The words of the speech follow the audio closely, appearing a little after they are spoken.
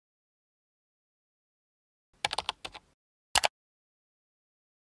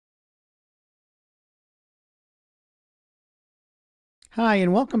Hi,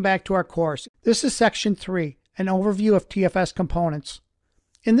 and welcome back to our course. This is Section 3, an overview of TFS components.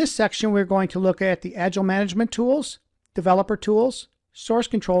 In this section, we're going to look at the Agile Management Tools, Developer Tools, Source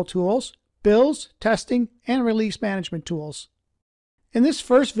Control Tools, Builds, Testing, and Release Management Tools. In this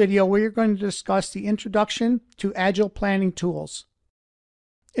first video, we're going to discuss the Introduction to Agile Planning Tools.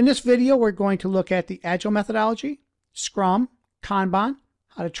 In this video, we're going to look at the Agile methodology, Scrum, Kanban,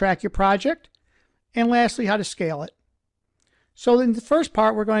 how to track your project, and lastly, how to scale it. So in the first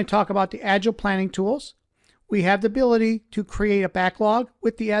part, we're going to talk about the Agile Planning Tools. We have the ability to create a backlog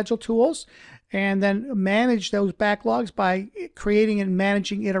with the Agile tools and then manage those backlogs by creating and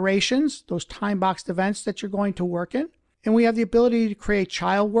managing iterations, those time-boxed events that you're going to work in. And we have the ability to create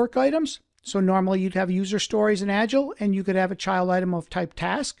child work items. So normally you'd have user stories in Agile, and you could have a child item of type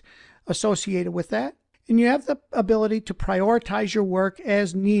task associated with that. And you have the ability to prioritize your work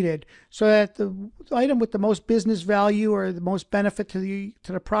as needed so that the item with the most business value or the most benefit to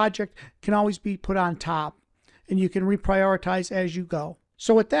the project can always be put on top. And you can reprioritize as you go.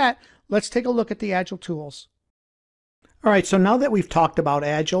 So with that, let's take a look at the Agile tools. All right, so now that we've talked about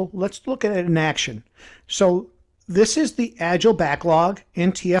Agile, let's look at it in action. So this is the Agile backlog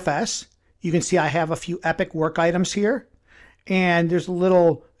in TFS. You can see I have a few epic work items here. And there's a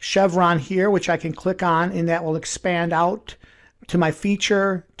little chevron here which I can click on, and that will expand out to my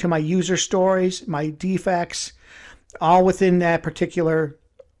feature, to my user stories, my defects, all within that particular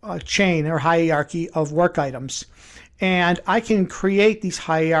chain or hierarchy of work items. And I can create these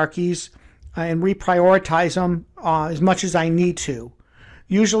hierarchies and reprioritize them as much as I need to.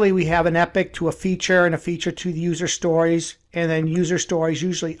 Usually we have an epic to a feature and a feature to the user stories, and then user stories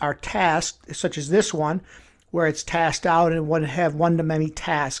usually are tasked, such as this one, where it's tasked out and would have one-to-many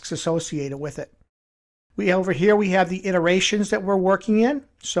tasks associated with it. Over here we have the iterations that we're working in.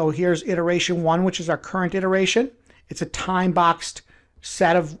 So here's iteration 1, which is our current iteration. It's a time-boxed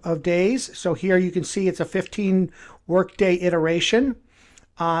set of days. So here you can see it's a 15 workday iteration.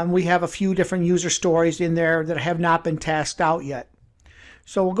 We have a few different user stories in there that have not been tasked out yet.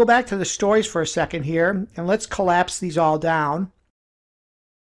 So we'll go back to the stories for a second here, and let's collapse these all down.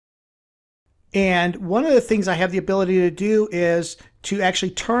 And one of the things I have the ability to do is to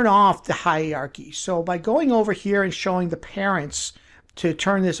actually turn off the hierarchy. So by going over here and showing the parents to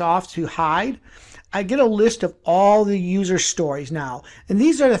turn this off to hide, I get a list of all the user stories now. And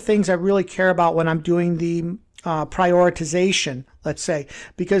these are the things I really care about when I'm doing the prioritization, let's say,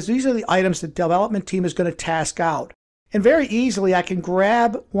 because these are the items the development team is going to task out. And very easily I can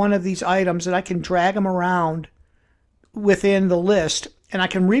grab one of these items and I can drag them around within the list, and I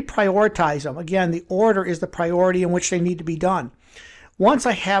can reprioritize them. Again, the order is the priority in which they need to be done. Once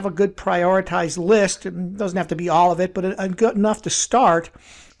I have a good prioritized list, it doesn't have to be all of it, but good enough to start,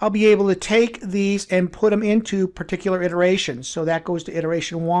 I'll be able to take these and put them into particular iterations. So that goes to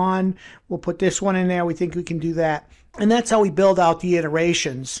iteration 1. We'll put this one in there. We think we can do that. And that's how we build out the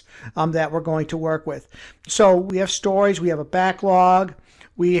iterations that we're going to work with. So we have stories, we have a backlog,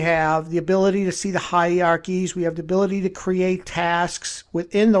 we have the ability to see the hierarchies. We have the ability to create tasks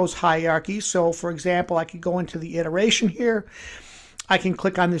within those hierarchies. So for example, I could go into the iteration here. I can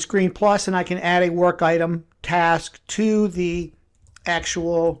click on this green plus and I can add a work item task to the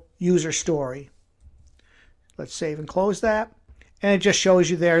actual user story. Let's save and close that. And it just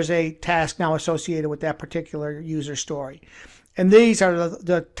shows you there's a task now associated with that particular user story. And these are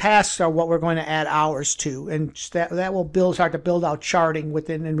the tasks are what we're going to add hours to, and that will start to build out charting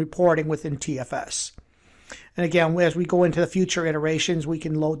within and reporting within TFS. And again, as we go into the future iterations, we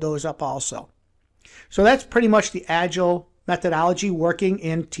can load those up also. So that's pretty much the Agile methodology working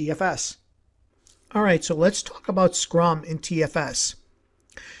in TFS. All right, so let's talk about Scrum in TFS.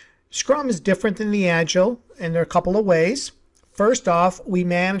 Scrum is different than the Agile, and there are a couple of ways. First off, we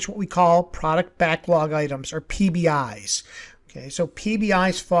manage what we call product backlog items, or PBIs. Okay, so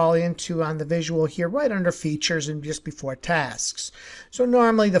PBIs fall into on the visual here right under features and just before tasks. So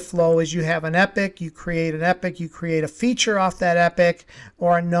normally the flow is you have an epic, you create a feature off that epic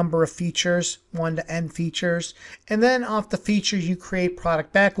or a number of features, 1 to n features, and then off the features you create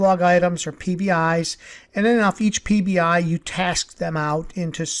product backlog items or PBIs, and then off each PBI you task them out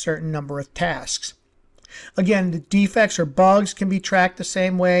into a certain number of tasks. Again, the defects or bugs can be tracked the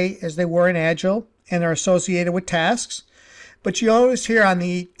same way as they were in Agile and are associated with tasks. But you notice here on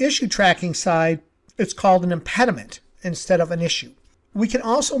the issue tracking side, it's called an impediment instead of an issue. We can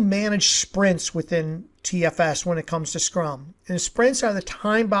also manage sprints within TFS when it comes to Scrum. And sprints are the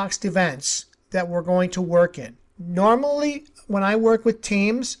time-boxed events that we're going to work in. Normally, when I work with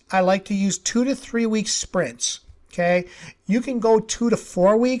teams, I like to use 2 to 3 week sprints. Okay, you can go 2 to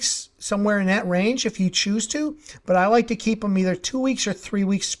 4 weeks, somewhere in that range if you choose to, but I like to keep them either 2 weeks or 3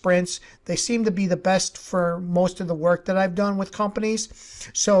 week sprints. They seem to be the best for most of the work that I've done with companies.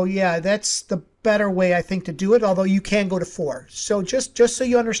 So yeah, that's the better way I think to do it, although you can go to 4. So just so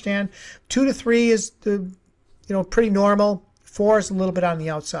you understand, 2 to 3 is the pretty normal. 4 is a little bit on the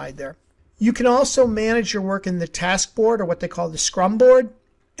outside there. You can also manage your work in the task board, or what they call the Scrum board.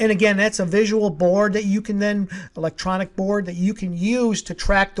 And again, that's a visual board that you can then, electronic board that you can use to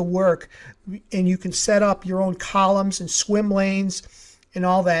track the work. And you can set up your own columns and swim lanes and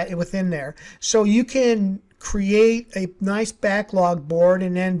all that within there. So you can create a nice backlog board,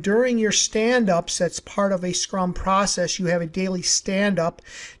 and then during your stand-ups, that's part of a Scrum process, you have a daily stand-up.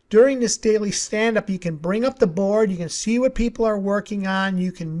 During this daily stand-up, you can bring up the board, you can see what people are working on,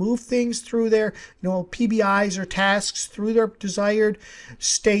 you can move things through their PBIs or tasks through their desired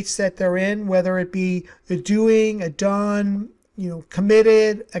states that they're in, whether it be a doing, a done,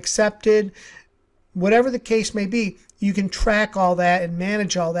 committed, accepted, whatever the case may be. You can track all that and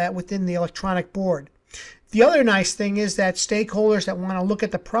manage all that within the electronic board. The other nice thing is that stakeholders that want to look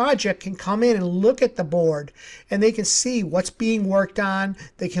at the project can come in and look at the board, and they can see what's being worked on.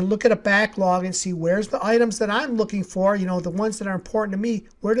 They can look at a backlog and see where's the items that I'm looking for, the ones that are important to me,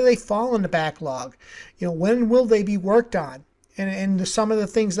 where do they fall in the backlog? When will they be worked on? And some of the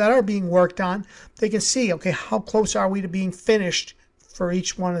things that are being worked on, they can see, okay, how close are we to being finished for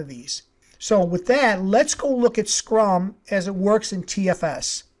each one of these? So with that, let's go look at Scrum as it works in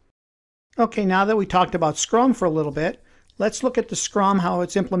TFS. Okay, now that we talked about Scrum for a little bit, let's look at the Scrum, how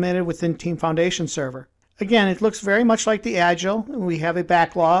it's implemented within Team Foundation Server. Again, it looks very much like the Agile. We have a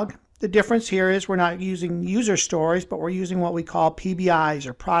backlog. The difference here is we're not using user stories, but we're using what we call PBIs,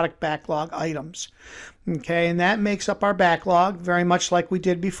 or product backlog items. Okay, and that makes up our backlog, very much like we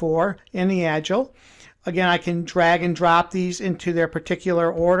did before in the Agile. Again, I can drag and drop these into their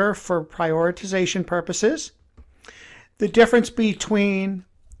particular order for prioritization purposes. The difference between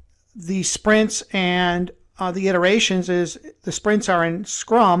the sprints and the iterations is the sprints are in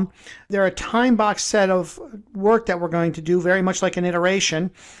Scrum. They're a time box set of work that we're going to do, very much like an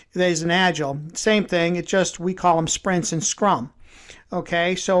iteration that is an Agile. Same thing, it just we call them sprints in Scrum.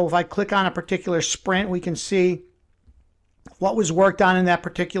 Okay, so if I click on a particular sprint, we can see what was worked on in that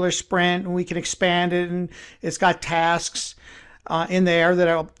particular sprint, and we can expand it, and it's got tasks in there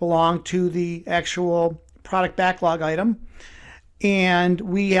that belong to the actual product backlog item. And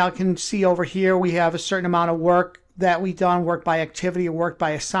we can see over here we have a certain amount of work that we've done, work by activity or work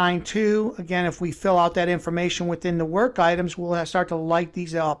by assigned to. Again, if we fill out that information within the work items, we'll start to light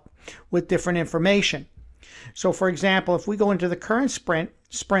these up with different information. So for example, if we go into the current sprint,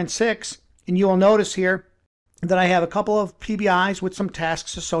 Sprint 6, and you will notice here that I have a couple of PBIs with some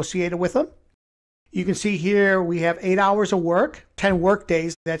tasks associated with them. You can see here we have 8 hours of work, 10 work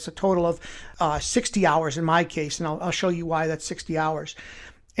days. That's a total of 60 hours in my case, and I'll show you why that's 60 hours.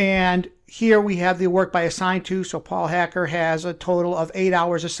 And here we have the work by assigned to, so Paul Hacker has a total of 8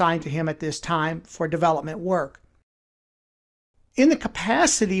 hours assigned to him at this time for development work. In the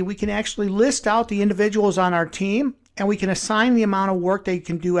capacity, we can actually list out the individuals on our team, and we can assign the amount of work they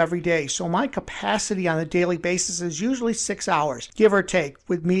can do every day. So my capacity on a daily basis is usually 6 hours, give or take,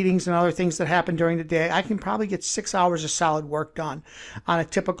 with meetings and other things that happen during the day. I can probably get 6 hours of solid work done on a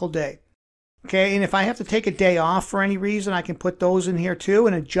typical day. Okay, and if I have to take a day off for any reason, I can put those in here too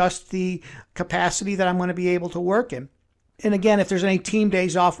and adjust the capacity that I'm going to be able to work in. And again, if there's any team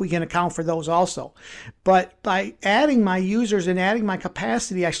days off, we can account for those also. But by adding my users and adding my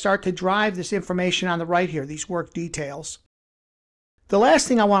capacity, I start to drive this information on the right here, these work details. The last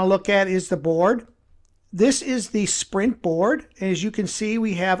thing I want to look at is the board. This is the sprint board. And as you can see,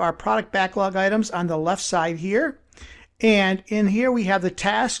 we have our product backlog items on the left side here. And in here we have the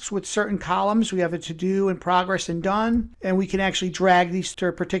tasks with certain columns. We have a to-do and progress and done. And we can actually drag these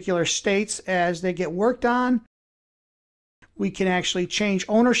to particular states as they get worked on. We can actually change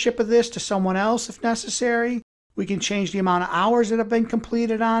ownership of this to someone else if necessary. We can change the amount of hours that have been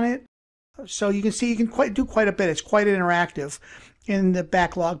completed on it. So you can see you can do quite a bit. It's quite interactive in the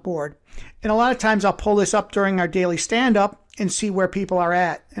backlog board. And a lot of times I'll pull this up during our daily stand-up and see where people are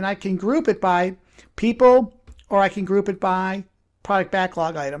at. And I can group it by people, or I can group it by product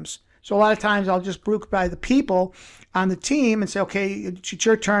backlog items. So a lot of times I'll just group by the people on the team and say, okay, it's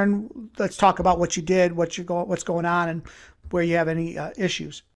your turn. Let's talk about what you did, what's going on, and where you have any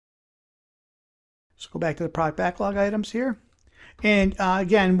issues. Let's go back to the product backlog items here. And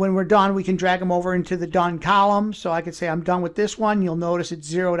again, when we're done, we can drag them over into the done column. So I could say I'm done with this one. You'll notice it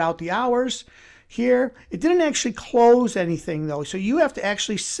zeroed out the hours. here. It didn't actually close anything though. So you have to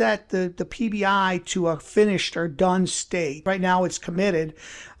actually set the PBI to a finished or done state. Right now it's committed,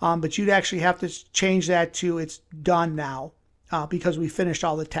 but you'd actually have to change that to it's done now. Because we finished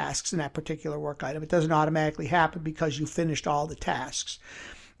all the tasks in that particular work item. It doesn't automatically happen because you finished all the tasks.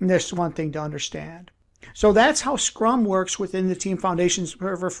 And that's one thing to understand. So that's how Scrum works within the Team Foundation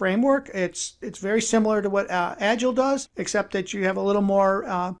Server framework. It's very similar to what Agile does, except that you have a little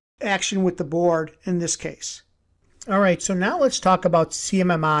more action with the board in this case. All right, so now let's talk about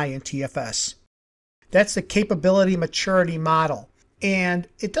CMMI and TFS. That's the Capability Maturity Model. And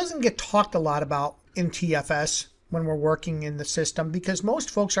it doesn't get talked a lot about in TFS when we're working in the system because most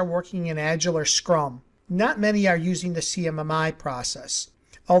folks are working in Agile or Scrum. Not many are using the CMMI process,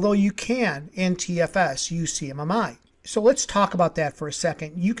 although you can in TFS use CMMI. So let's talk about that for a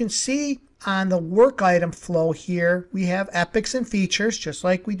second. You can see on the work item flow here, we have epics and features just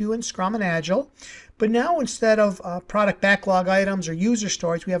like we do in Scrum and Agile. But now instead of product backlog items or user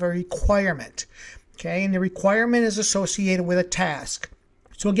stories, we have a requirement. Okay, and the requirement is associated with a task.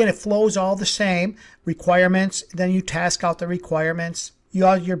 So again, it flows all the same. Requirements, then you task out the requirements.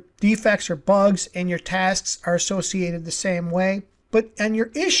 Your defects or bugs and your tasks are associated the same way. But on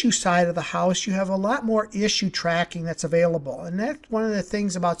your issue side of the house, you have a lot more issue tracking that's available. And that's one of the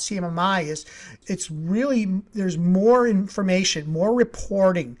things about CMMI is it's really, there's more information, more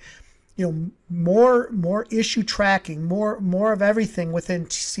reporting, more issue tracking, more of everything within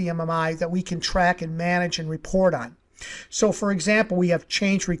CMMI that we can track and manage and report on. So for example, we have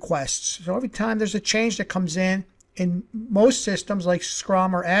change requests. So every time there's a change that comes in most systems like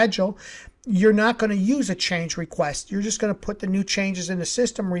Scrum or Agile, you're not going to use a change request. You're just going to put the new changes in the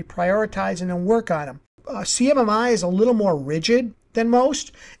system, reprioritize, and then work on them. CMMI is a little more rigid than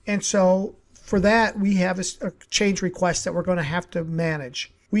most, and so for that we have a change request that we're going to have to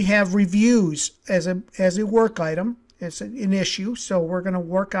manage. We have reviews as a work item. It's an issue, so we're going to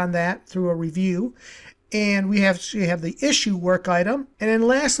work on that through a review. And we have the issue work item. And then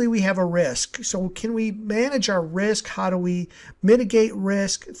lastly, we have a risk. So can we manage our risk? How do we mitigate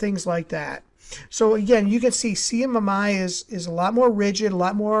risk? Things like that. So again, you can see CMMI is a lot more rigid, a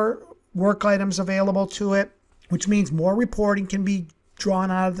lot more work items available to it, which means more reporting can be drawn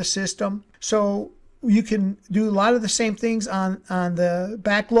out of the system. So you can do a lot of the same things on the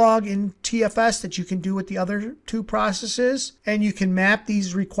backlog in TFS that you can do with the other two processes. And you can map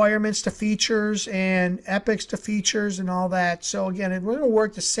these requirements to features and epics to features and all that. So again, we're going to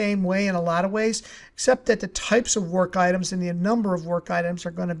work the same way in a lot of ways, except that the types of work items and the number of work items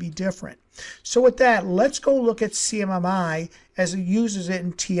are going to be different. So with that, let's go look at CMMI as it uses it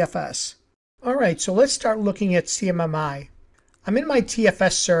in TFS. All right, so let's start looking at CMMI. I'm in my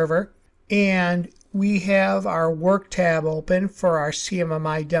TFS server, and we have our work tab open for our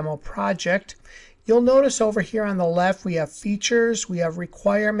CMMI demo project. You'll notice over here on the left we have features, we have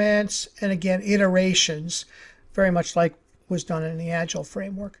requirements, and again iterations, very much like was done in the Agile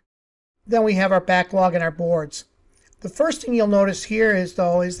framework. Then we have our backlog and our boards. The first thing you'll notice here is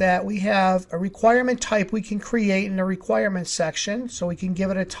that we have a requirement type we can create in the requirements section, so we can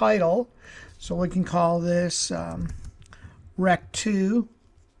give it a title. So we can call this Rec2.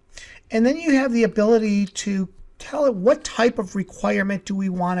 And then you have the ability to tell it what type of requirement do we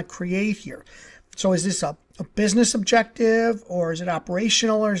want to create here. So is this a business objective, or is it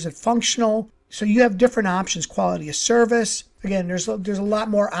operational, or is it functional? So you have different options, quality of service. Again, there's a lot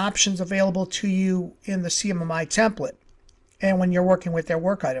more options available to you in the CMMI template and when you're working with their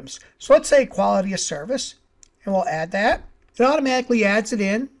work items. So let's say quality of service, and we'll add that. It automatically adds it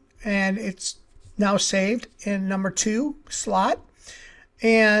in, and it's now saved in number 2 slot.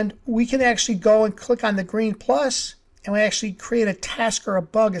 And we can actually go and click on the green plus, and we actually create a task or a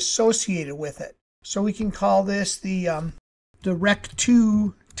bug associated with it. So we can call this the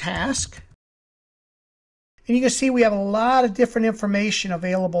Rec2 task. And you can see we have a lot of different information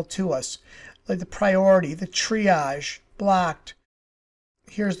available to us, like the priority, the triage, blocked.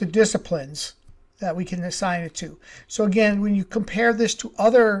 Here's the disciplines that we can assign it to. So again, when you compare this to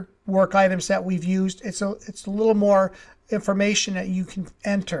other work items that we've used, it's a little more information that you can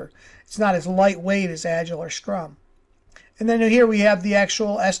enter. It's not as lightweight as Agile or Scrum. And then here we have the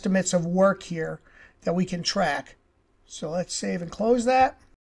actual estimates of work here that we can track. So let's save and close that.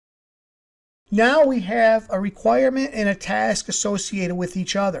 Now we have a requirement and a task associated with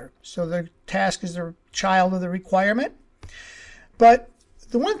each other. So the task is the child of the requirement. But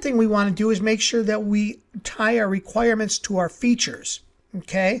the one thing we want to do is make sure that we tie our requirements to our features.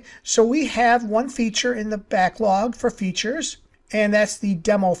 Okay, so we have one feature in the backlog for features, and that's the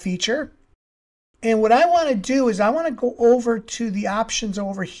demo feature. And what I want to do is I want to go over to the options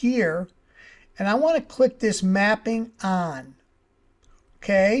over here, and I want to click this mapping on.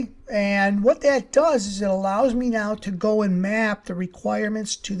 Okay, and what that does is it allows me now to go and map the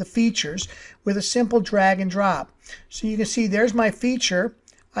requirements to the features with a simple drag and drop. So you can see there's my feature.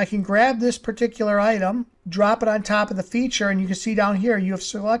 I can grab this particular item, drop it on top of the feature, and you can see down here you have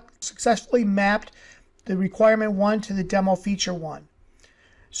successfully mapped the requirement 1 to the demo feature 1.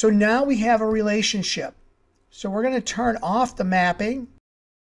 So now we have a relationship. So we're going to turn off the mapping.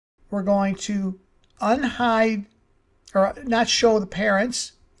 We're going to unhide or not show the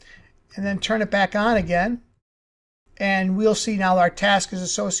parents, and then turn it back on again. And we'll see now our task is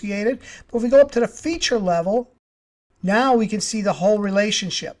associated. But if we go up to the feature level, now we can see the whole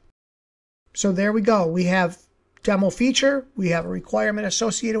relationship. So there we go. We have demo feature, we have a requirement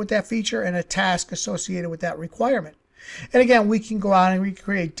associated with that feature, and a task associated with that requirement. And again, we can go out and we can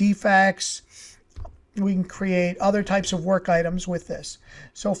create defects. We can create other types of work items with this.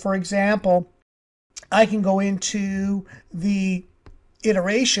 So for example, I can go into the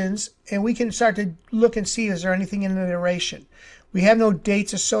iterations and we can start to look and see, is there anything in an iteration? We have no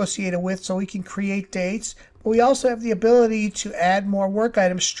dates associated with, so we can create dates, but we also have the ability to add more work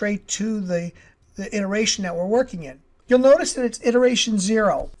items straight to the iteration that we're working in. You'll notice that it's iteration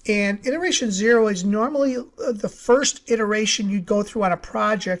 0, and iteration 0 is normally the first iteration you'd go through on a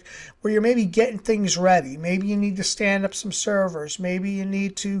project where you're maybe getting things ready. Maybe you need to stand up some servers, maybe you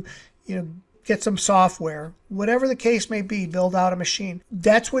need to, get some software, whatever the case may be, build out a machine.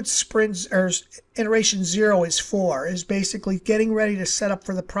 That's what sprints or iteration 0 is for, is basically getting ready to set up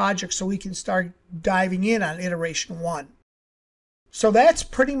for the project so we can start diving in on iteration 1. So that's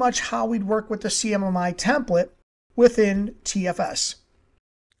pretty much how we'd work with the CMMI template within TFS.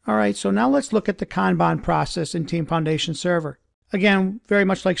 All right, so now let's look at the Kanban process in Team Foundation Server. Again, very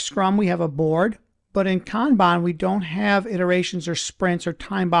much like Scrum, we have a board. But in Kanban, we don't have iterations or sprints or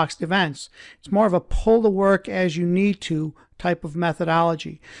time-boxed events. It's more of a pull the work as you need to type of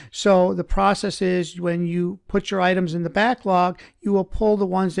methodology. So the process is when you put your items in the backlog, you will pull the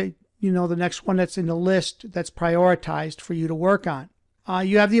ones that, the next one that's in the list that's prioritized for you to work on.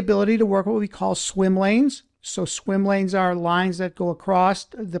 You have the ability to work what we call swim lanes. So swim lanes are lines that go across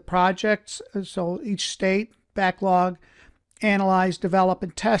the projects. So each state, backlog, analyze, develop,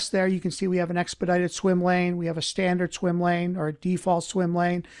 and test. There you can see we have an expedited swim lane, we have a standard swim lane or a default swim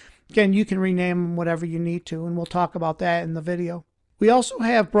lane. Again, you can rename them whatever you need to, and we'll talk about that in the video. We also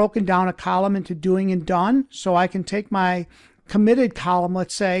have broken down a column into doing and done, so I can take my committed column,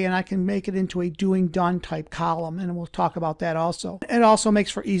 let's say, and I can make it into a doing done type column, and we'll talk about that also. It also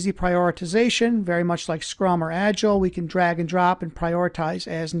makes for easy prioritization, very much like Scrum or Agile. We can drag and drop and prioritize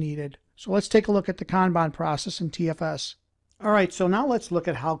as needed. So let's take a look at the Kanban process in TFS. All right, so now let's look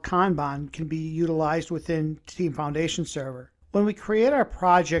at how Kanban can be utilized within Team Foundation Server. When we create our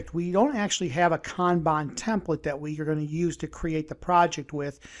project, we don't actually have a Kanban template that we are going to use to create the project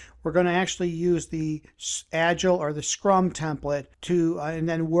with. We're going to actually use the Agile or the Scrum template to and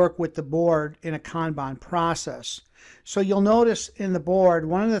then work with the board in a Kanban process. So you'll notice in the board,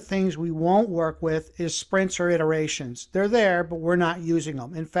 one of the things we won't work with is sprints or iterations. They're there, but we're not using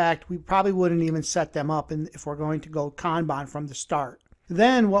them. In fact, we probably wouldn't even set them up if we're going to go Kanban from the start.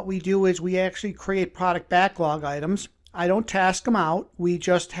 Then what we do is we actually create product backlog items. I don't task them out. We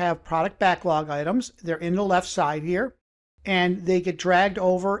just have product backlog items. They're in the left side here, and they get dragged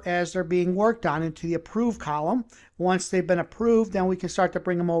over as they're being worked on into the approved column. Once they've been approved, then we can start to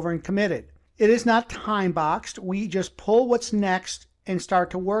bring them over and committed. It is not time boxed. We just pull what's next and start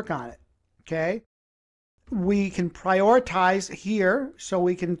to work on it. Okay. We can prioritize here, so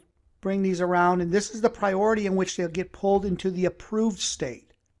we can bring these around, and this is the priority in which they'll get pulled into the approved state.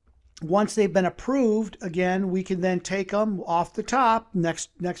 Once they've been approved, again, we can then take them off the top,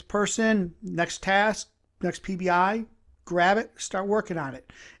 next person, next task, next PBI, grab it, start working on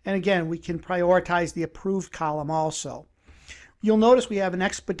it. And again, we can prioritize the approved column also. You'll notice we have an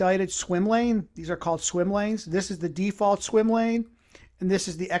expedited swim lane. These are called swim lanes. This is the default swim lane, and this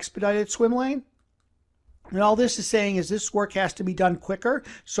is the expedited swim lane. And all this is saying is this work has to be done quicker.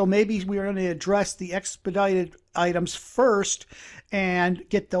 So maybe we're going to address the expedited items first and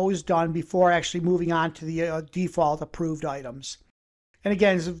get those done before actually moving on to the default approved items. And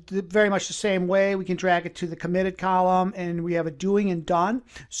again, it's very much the same way. We can drag it to the committed column, and we have a doing and done.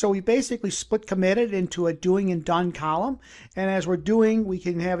 So we basically split committed into a doing and done column. And as we're doing, we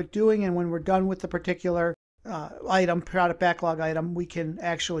can have it doing, and when we're done with the particular item, product backlog item, we can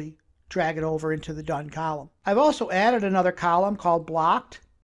actually drag it over into the done column. I've also added another column called blocked,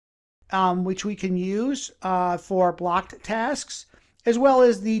 which we can use for blocked tasks, as well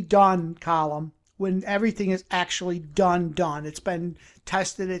as the done column when everything is actually done. It's been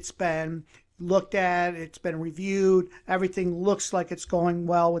tested, it's been looked at, it's been reviewed, everything looks like it's going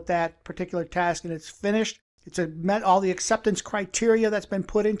well with that particular task and it's finished. It's met all the acceptance criteria that's been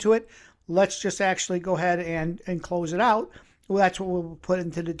put into it. Let's just actually go ahead and close it out. Well, that's what we'll put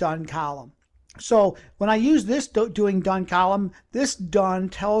into the done column. So when I use this doing done column, this done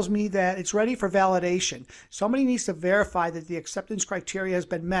tells me that it's ready for validation. Somebody needs to verify that the acceptance criteria has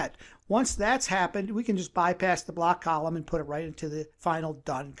been met. Once that's happened, we can just bypass the block column and put it right into the final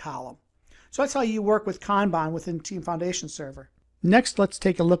done column. So that's how you work with Kanban within Team Foundation Server. Next, let's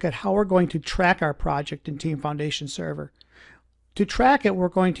take a look at how we're going to track our project in Team Foundation Server. To track it, we're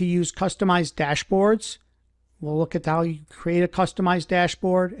going to use customized dashboards. We'll look at how you create a customized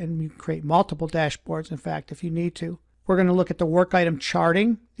dashboard, and you can create multiple dashboards, in fact, if you need to. We're going to look at the work item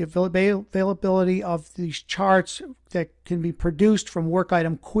charting, the availability of these charts that can be produced from work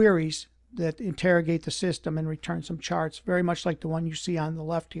item queries that interrogate the system and return some charts, very much like the one you see on the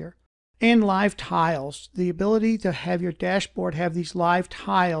left here. And live tiles, the ability to have your dashboard have these live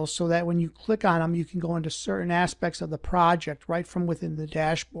tiles so that when you click on them, you can go into certain aspects of the project right from within the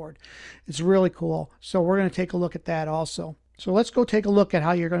dashboard. It's really cool. So we're going to take a look at that also. So let's go take a look at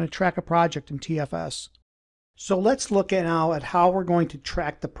how you're going to track a project in TFS. So let's look at now at how we're going to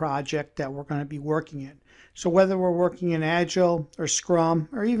track the project that we're going to be working in. So whether we're working in Agile or Scrum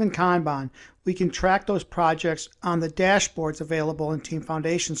or even Kanban, we can track those projects on the dashboards available in Team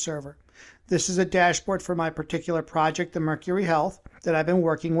Foundation Server. This is a dashboard for my particular project, the Mercury Health, that I've been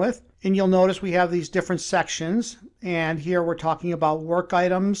working with. And you'll notice we have these different sections. And here we're talking about work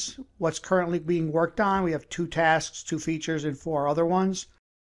items, what's currently being worked on. We have 2 tasks, 2 features, and 4 other ones.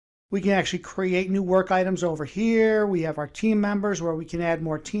 We can actually create new work items over here. We have our team members where we can add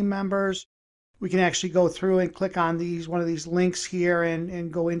more team members. We can actually go through and click on one of these links here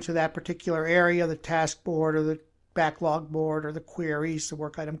and go into that particular area, the task board or the backlog board or the queries, the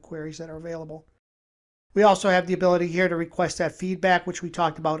work item queries that are available. We also have the ability here to request that feedback, which we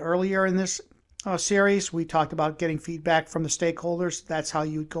talked about earlier in this series. We talked about getting feedback from the stakeholders. That's how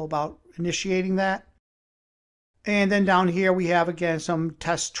you would go about initiating that. And then down here we have again some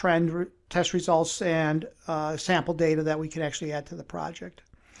test results and sample data that we can actually add to the project.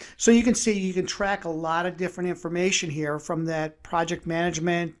 So you can see you can track a lot of different information here from that project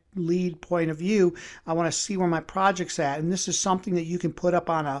management lead point of view. I want to see where my project's at, and this is something that you can put up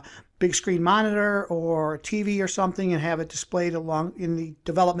on a big screen monitor or a TV or something and have it displayed along in the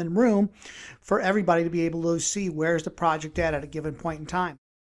development room for everybody to be able to see where's the project at a given point in time.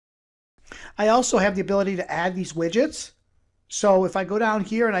 I also have the ability to add these widgets. So if I go down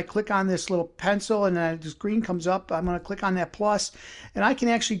here and I click on this little pencil and then this green comes up, I'm going to click on that plus, and I can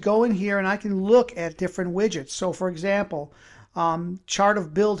actually go in here and I can look at different widgets. So for example, chart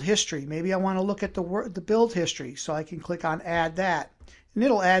of build history. Maybe I want to look at the build history, so I can click on add that. And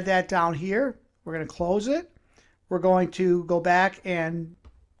it'll add that down here. We're going to close it. We're going to go back and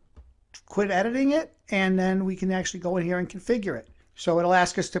quit editing it, and then we can actually go in here and configure it. So it'll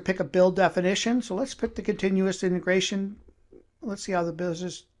ask us to pick a build definition. So let's pick the continuous integration. Let's see how the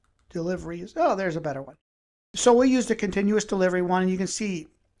business delivery is. Oh, there's a better one. So we use the continuous delivery one, and you can see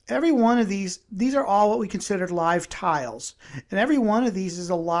every one of these are all what we consider live tiles. And every one of these is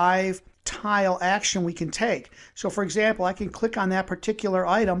a live tile action we can take. So for example, I can click on that particular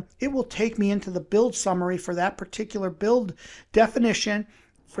item. It will take me into the build summary for that particular build definition,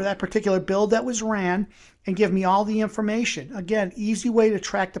 for that particular build that was ran, and give me all the information. Again, easy way to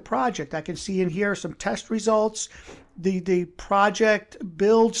track the project. I can see in here some test results, the project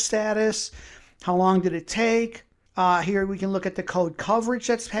build status, how long did it take. Here we can look at the code coverage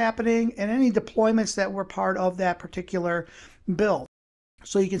that's happening and any deployments that were part of that particular build.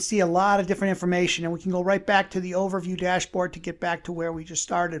 So you can see a lot of different information, and we can go right back to the overview dashboard to get back to where we just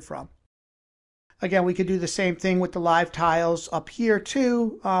started from. Again, we could do the same thing with the live tiles up here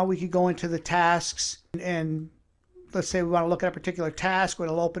too. We could go into the tasks and let's say we want to look at a particular task.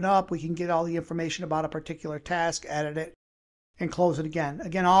 It'll open up. We can get all the information about a particular task, edit it, and close it again.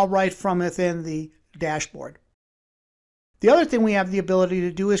 Again, all right from within the dashboard. The other thing we have the ability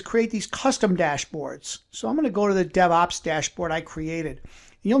to do is create these custom dashboards. So I'm going to go to the DevOps dashboard I created.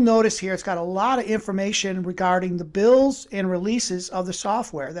 You'll notice here it's got a lot of information regarding the builds and releases of the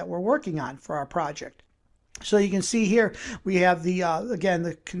software that we're working on for our project. So you can see here we have the again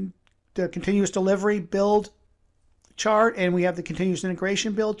the continuous delivery build chart, and we have the continuous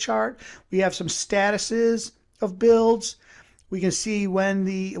integration build chart. We have some statuses of builds. We can see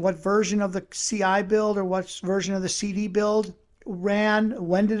what version of the CI build or what version of the CD build ran,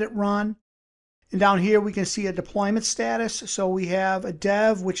 when did it run. And down here we can see a deployment status. So we have a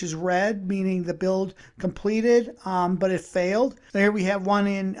dev, which is red, meaning the build completed, but it failed. There we have one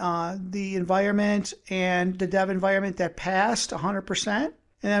in the environment and the dev environment that passed 100%.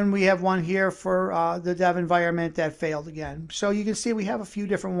 And then we have one here for the dev environment that failed again. So you can see we have a few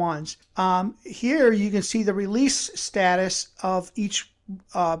different ones. Here you can see the release status of each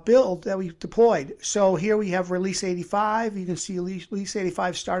build that we deployed. So here we have release 85. You can see release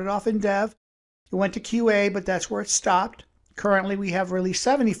 85 started off in dev. It went to QA, but that's where it stopped. Currently, we have release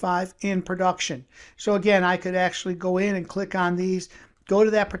 75 in production. So again, I could actually go in and click on these, go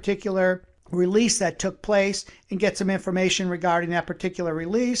to that particular release that took place, and get some information regarding that particular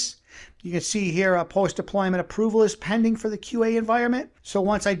release. You can see here a post-deployment approval is pending for the QA environment. So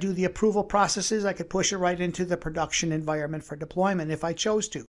once I do the approval processes, I could push it right into the production environment for deployment if I chose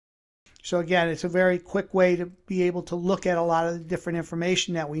to. So again, it's a very quick way to be able to look at a lot of the different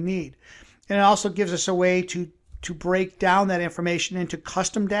information that we need. And it also gives us a way to break down that information into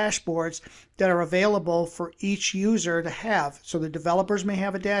custom dashboards that are available for each user to have. So the developers may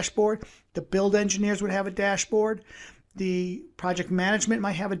have a dashboard, the build engineers would have a dashboard, the project management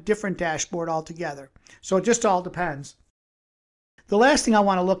might have a different dashboard altogether. So it just all depends. The last thing I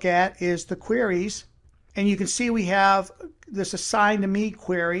want to look at is the queries. And you can see we have this assign to me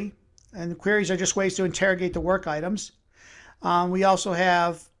query, and the queries are just ways to interrogate the work items. We also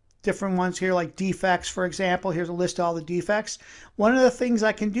have different ones here like defects, for example. Here's a list of all the defects. One of the things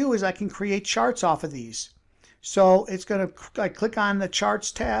I can do is I can create charts off of these. So it's going to, I click on the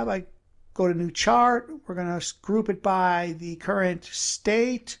charts tab, I go to new chart, we're going to group it by the current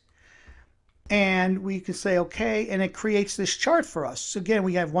state, and we can say okay, and it creates this chart for us. So again,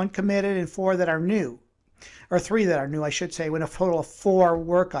 we have 1 committed and 4 that are new, or 3 that are new, I should say, with a total of 4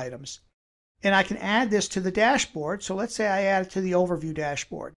 work items. And I can add this to the dashboard. So let's say I add it to the overview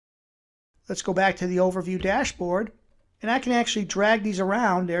dashboard. Let's go back to the overview dashboard, and I can actually drag these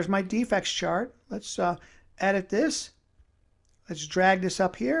around. There's my defects chart. Let's edit this. Let's drag this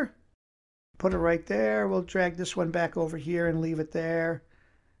up here, put it right there. We'll drag this one back over here and leave it there,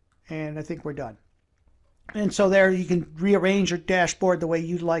 and I think we're done. And so there you can rearrange your dashboard the way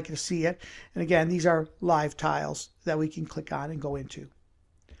you'd like to see it. And again, these are live tiles that we can click on and go into.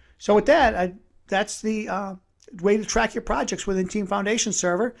 So with that, that's the way to track your projects within Team Foundation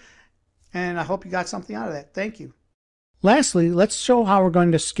Server. And I hope you got something out of that. Thank you. Lastly, let's show how we're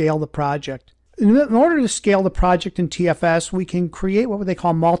going to scale the project. In order to scale the project in TFS, we can create what they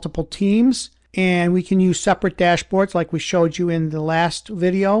call multiple teams, and we can use separate dashboards like we showed you in the last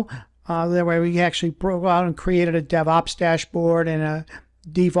video. That way we actually broke out and created a DevOps dashboard and a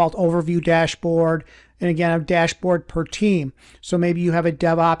default overview dashboard, and again, a dashboard per team. So maybe you have a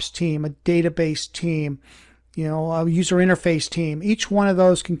DevOps team, a database team, a user interface team. Each one of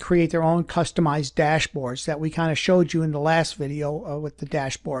those can create their own customized dashboards that we kind of showed you in the last video with the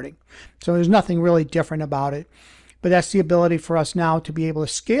dashboarding. So there's nothing really different about it. But that's the ability for us now to be able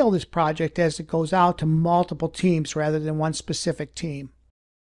to scale this project as it goes out to multiple teams rather than one specific team.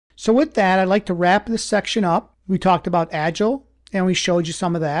 So with that, I'd like to wrap this section up. We talked about Agile, and we showed you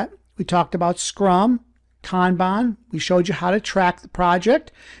some of that. We talked about Scrum, Kanban. We showed you how to track the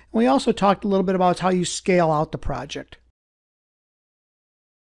project. And we also talked a little bit about how you scale out the project.